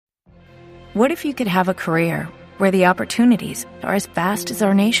What if you could have a career where the opportunities are as vast as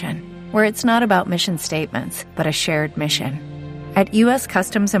our nation, where it's not about mission statements, but a shared mission? At U.S.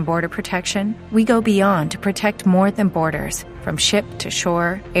 Customs and Border Protection, we go beyond to protect more than borders. From ship to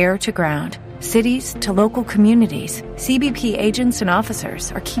shore, air to ground, cities to local communities, CBP agents and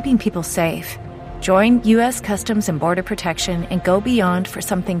officers are keeping people safe. Join U.S. Customs and Border Protection and go beyond for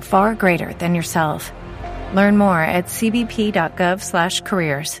something far greater than yourself. Learn more at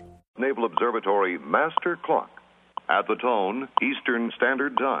cbp.gov/careers. Naval Observatory Master Clock. At the tone, Eastern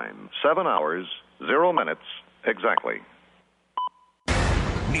Standard Time, 7 hours, 0 minutes, exactly.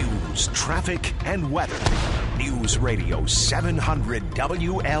 News, traffic, and weather. News Radio 700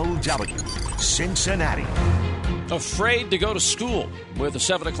 WLW, Cincinnati. Afraid to go to school with the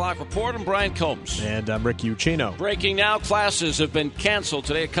 7 o'clock report. I'm Brian Combs. And I'm Rick Ucchino. Breaking now, classes have been canceled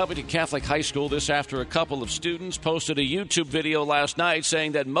today at Covington Catholic High School. This after a couple of students posted a YouTube video last night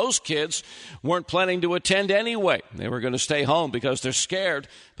saying that most kids weren't planning to attend anyway. They were going to stay home because they're scared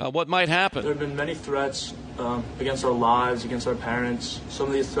about what might happen. There have been many threats against our lives, against our parents. Some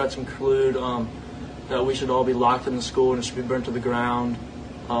of these threats include that we should all be locked in the school and it should be burnt to the ground,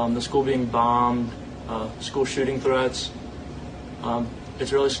 the school being bombed, school shooting threats.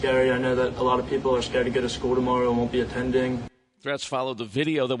 It's really scary. I know that a lot of people are scared to go to school tomorrow and won't be attending. Threats followed the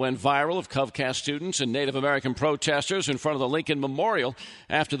video that went viral of CovCast students and Native American protesters in front of the Lincoln Memorial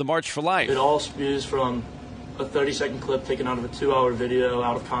after the March for Life. It all spews from a 30-second clip taken out of a 2-hour video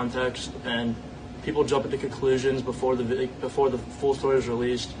out of context, and people jump into conclusions before the full story is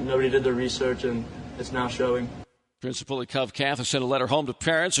released. Nobody did their research, and it's now showing. Principal at CovCath has sent a letter home to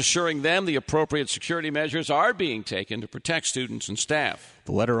parents assuring them the appropriate security measures are being taken to protect students and staff.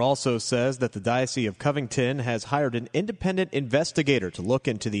 The letter also says that the Diocese of Covington has hired an independent investigator to look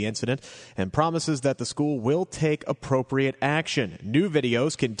into the incident and promises that the school will take appropriate action. New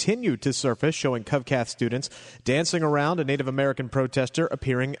videos continue to surface showing CovCath students dancing around a Native American protester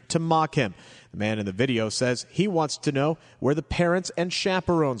appearing to mock him. The man in the video says he wants to know where the parents and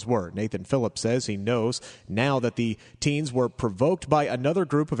chaperones were. Nathan Phillips says he knows now that the teens were provoked by another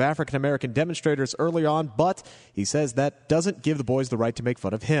group of African-American demonstrators early on, but he says that doesn't give the boys the right to make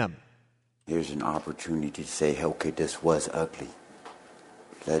fun of him. Here's an opportunity to say, okay, this was ugly.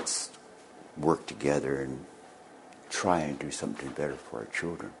 Let's work together and try and do something better for our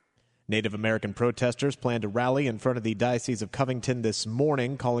children. Native American protesters plan to rally in front of the Diocese of Covington this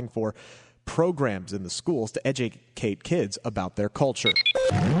morning, calling for programs in the schools to educate kids about their culture.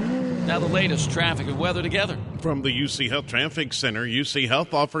 Now the latest traffic and weather together. From the UC Health Traffic Center, UC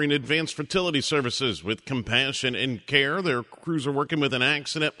Health offering advanced fertility services with compassion and care. Their crews are working with an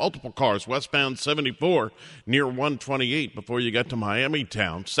accident, multiple cars, westbound 74 near 128 before you get to Miami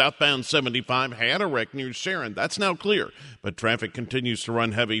Town. Southbound 75 had a wreck near Sharon. That's now clear, but traffic continues to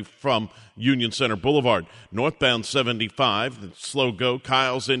run heavy from Union Center Boulevard. Northbound 75, the slow go,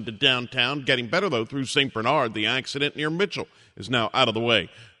 Kyle's into downtown. Getting better, though, through St. Bernard. The accident near Mitchell is now out of the way.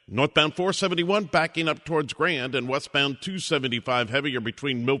 Northbound 471 backing up towards Grand, and westbound 275 heavier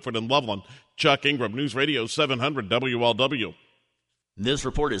between Milford and Loveland. Chuck Ingram, News Radio 700 WLW. This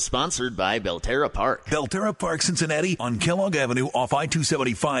report is sponsored by Belterra Park. Belterra Park, Cincinnati, on Kellogg Avenue off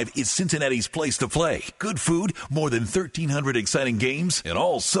I-275 is Cincinnati's place to play. Good food, more than 1,300 exciting games, and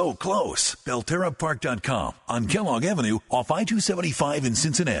all so close. BelterraPark.com on Kellogg Avenue off I-275 in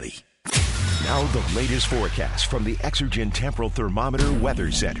Cincinnati. Now the latest forecast from the Exergen Temporal Thermometer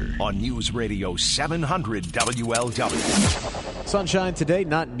Weather Center on News Radio 700 WLW. Sunshine today,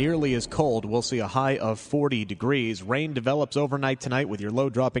 not nearly as cold. We'll see a high of 40 degrees. Rain develops overnight tonight with your low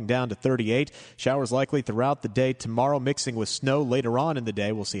dropping down to 38. Showers likely throughout the day tomorrow, mixing with snow later on in the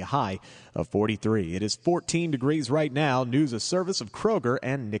day. We'll see a high of 43. It is 14 degrees right now. News, a service of Kroger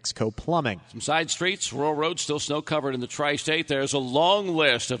and Nixco Plumbing. Some side streets, rural roads still snow covered in the tri-state. There's a long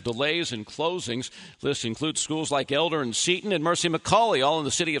list of delays and closings. List includes schools like Elder and Seton and Mercy McCauley, all in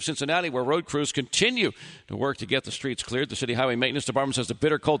the city of Cincinnati, where road crews continue to work to get the streets cleared. The City Highway Maintenance Department says the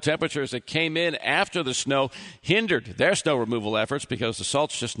bitter cold temperatures that came in after the snow hindered their snow removal efforts because the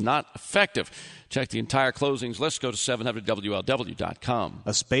salt's just not effective. Check the entire closings list. Go to 700WLW.com.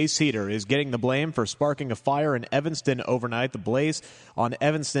 A space heater is getting the blame for sparking a fire in Evanston overnight. The blaze on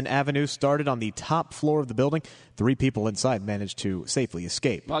Evanston Avenue started on the top floor of the building. 3 people inside managed to safely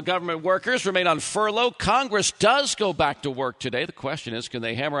escape. While government workers remain on furlough, Congress does go back to work today. The question is, can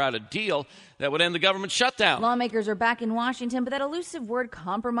they hammer out a deal that would end the government shutdown? Lawmakers are back in Washington, but that elusive word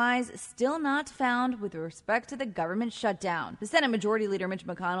compromise still not found with respect to the government shutdown. The Senate Majority Leader Mitch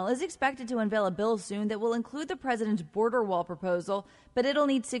McConnell is expected to unveil a bill bill soon that will include the president's border wall proposal, but it'll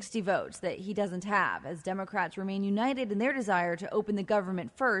need 60 votes that he doesn't have, as Democrats remain united in their desire to open the government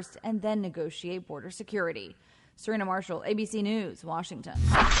first and then negotiate border security. Serena Marshall, ABC News, Washington.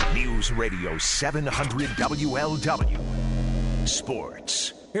 News Radio 700 WLW.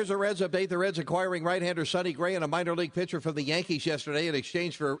 Sports. Here's a Reds update. The Reds acquiring right-hander Sonny Gray and a minor league pitcher from the Yankees yesterday in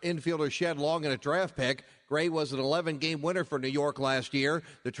exchange for infielder Shed Long and a draft pick. Gray was an 11-game winner for New York last year.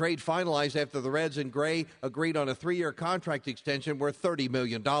 The trade finalized after the Reds and Gray agreed on a 3-year contract extension worth $30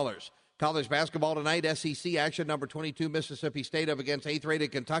 million. College basketball tonight, SEC action, number 22 Mississippi State up against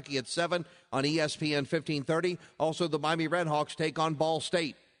 8th-rated Kentucky at 7 on ESPN 1530. Also, the Miami Redhawks take on Ball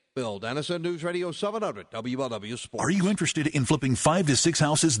State. Bill Dennison, News Radio 700 WLW Sports. Are you interested in flipping 5 to 6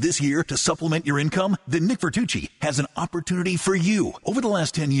 houses this year to supplement your income? Then Nick Vertucci has an opportunity for you. Over the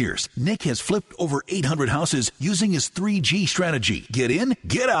last 10 years, Nick has flipped over 800 houses using his 3G strategy. Get in,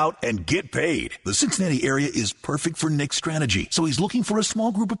 get out, and get paid. The Cincinnati area is perfect for Nick's strategy, so he's looking for a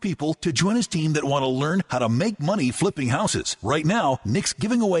small group of people to join his team that want to learn how to make money flipping houses. Right now, Nick's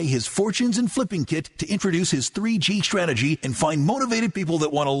giving away his Fortunes and Flipping Kit to introduce his 3G strategy and find motivated people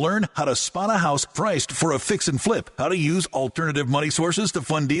that want to learn how to spot a house priced for a fix and flip, how to use alternative money sources to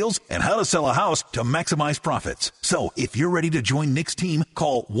fund deals, and how to sell a house to maximize profits. So, if you're ready to join Nick's team,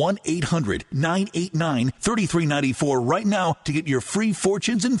 call 1-800-989-3394 right now to get your free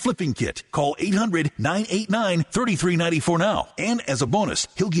Fortunes and Flipping Kit. Call 800-989-3394 now. And as a bonus,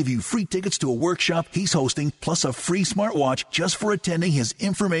 he'll give you free tickets to a workshop he's hosting, plus a free smartwatch just for attending his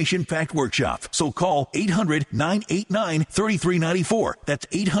information-packed workshop. So call 800-989-3394. That's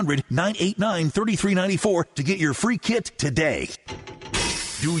 800-989-3394 to get your free kit today.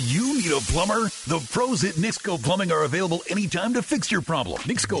 Do you need a plumber? The pros at Nixco Plumbing are available anytime to fix your problem.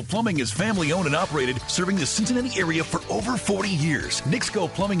 Nixco Plumbing is family-owned and operated, serving the Cincinnati area for over 40 years. Nixco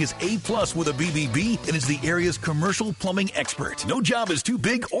Plumbing is A+ with a BBB and is the area's commercial plumbing expert. No job is too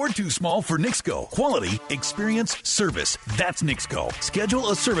big or too small for Nixco. Quality, experience, service. That's Nixco.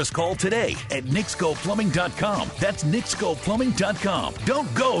 Schedule a service call today at NixcoPlumbing.com. That's NixcoPlumbing.com.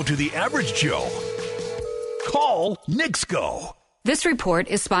 Don't go to the average Joe. Call Nixco. This report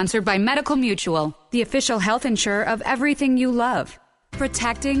is sponsored by Medical Mutual, the official health insurer of everything you love.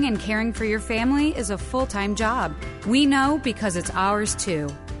 Protecting and caring for your family is a full-time job. We know because it's ours too.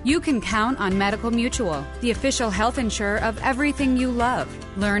 You can count on Medical Mutual, the official health insurer of everything you love.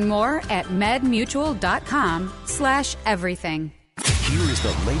 Learn more at medmutual.com/everything. Here is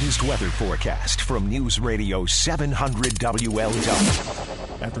the latest weather forecast from News Radio 700 WLW.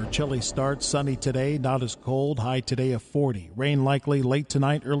 After a chilly start, sunny today, not as cold, high today of 40. Rain likely late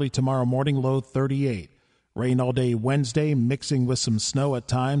tonight, early tomorrow morning, low 38. Rain all day Wednesday, mixing with some snow at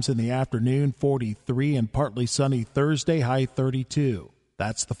times in the afternoon, 43, and partly sunny Thursday, high 32.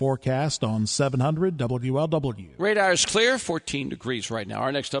 That's the forecast on 700 WLW. Radar's clear, 14 degrees right now.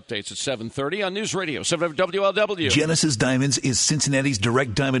 Our next update's at 7:30 on News Radio 700 WLW. Genesis Diamonds is Cincinnati's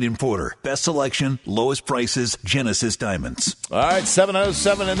direct diamond importer. Best selection, lowest prices, Genesis Diamonds. All right,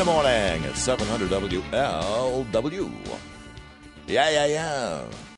 7:07 in the morning at 700 WLW. Yeah.